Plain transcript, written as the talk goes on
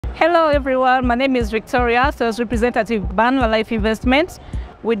Hello everyone, my name is Victoria, sales representative Banwa Life Investments.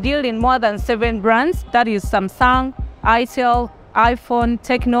 We deal in more than 7 brands, that is Samsung, itel, iPhone,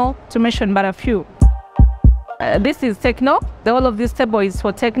 Techno, to mention but a few. This is Techno, the whole of this table is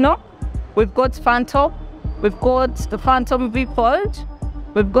for Techno. We've got Phantom, we've got the Phantom V Fold,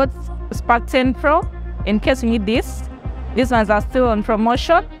 we've got Spark 10 Pro, in case you need this. These ones are still on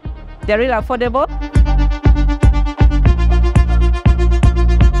promotion, they're really affordable.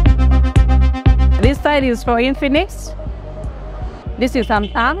 This side is for Infinix. This is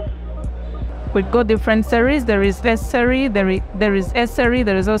Samsung. We've got different series. There is S series, there is S series,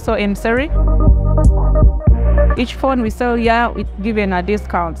 there is also M series. Each phone we sell here, it's given a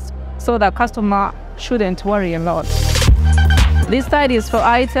discount, so the customer shouldn't worry a lot. This side is for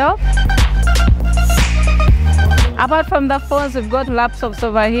itel. Apart from the phones, we've got laptops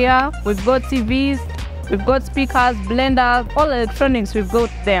over here. We've got TVs, we've got speakers, blenders, all electronics, we've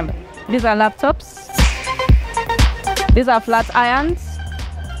got them. These are laptops. These are flat irons.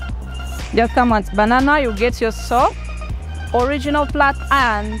 Just come at Banana, you get your soap. Original flat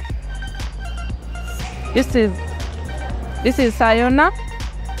iron. This is Sayona.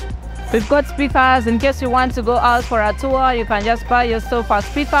 We've got speakers in case you want to go out for a tour. You can just buy yourself a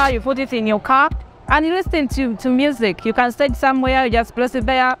speaker, you put it in your car, and you listen to music. You can stay somewhere, you just place it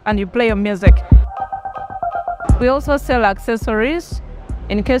there, and you play your music. We also sell accessories.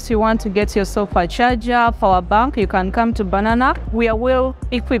 In case you want to get yourself a charger, power bank, you can come to Banana. We are well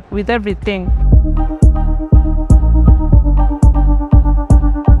equipped with everything.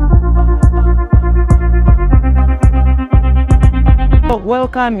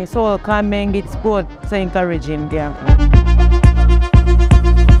 Welcome, it's welcoming, it's good, it's encouraging. Yeah.